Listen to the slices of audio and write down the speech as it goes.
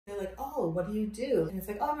what do you do? And it's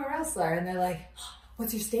like, oh, I'm a wrestler. And they're like,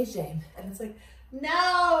 what's your stage name? And it's like,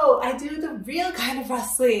 no, I do the real kind of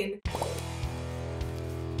wrestling.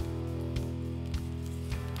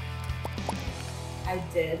 I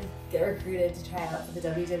did get recruited to try out for the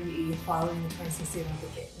WWE following the 2016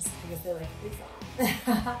 Olympic Games because they're like, please don't.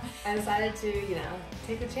 I decided to,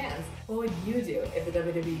 take a chance. What would you do if the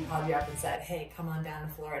WWE called you up and said, hey, come on down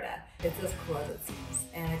to Florida? It's as cool as it seems.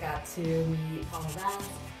 And I got to meet Paul Bass,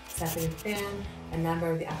 Stephanie Fan, a number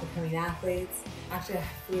of the up-and-coming athletes. Actually, I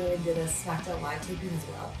flew and did a SmackDown live taping as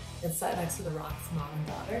well and sat next to The Rock's mom and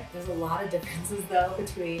daughter. There's a lot of differences though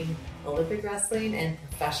between Olympic wrestling and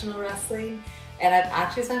professional wrestling. And I've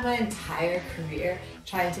actually spent my entire career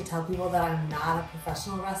trying to tell people that I'm not a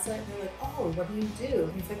professional wrestler. And they're like, oh, what do you do?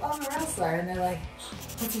 And it's like, oh, I'm a wrestler. And they're like,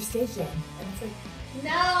 what's your stage name? And it's like,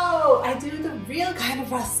 no, I do the real kind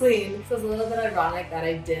of wrestling. So it's a little bit ironic that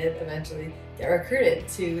I did eventually get recruited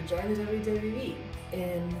to join the WWE.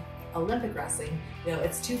 In Olympic wrestling,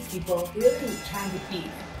 it's two people really trying to beat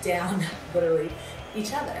down, literally,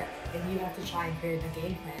 each other. And you have to try and create a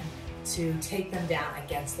game plan to take them down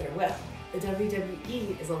against their will. The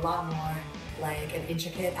WWE is a lot more like an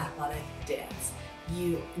intricate athletic dance.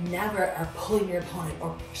 You never are pulling your opponent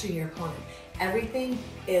or pushing your opponent. Everything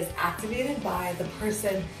is activated by the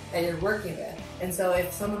person that you're working with. And so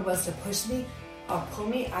if someone was to push me or pull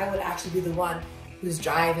me, I would actually be the one who's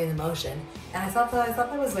driving the motion. And I thought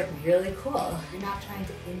that was like really cool. You're not trying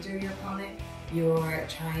to injure your opponent, you're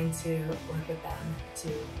trying to work with them to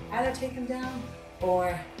either take them down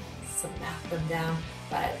or smack them down,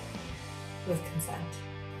 but with consent.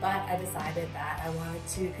 But I decided that I wanted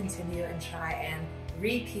to continue and try and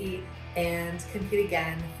repeat and compete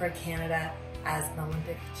again for Canada as an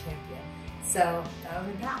Olympic champion. So that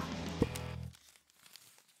was my path.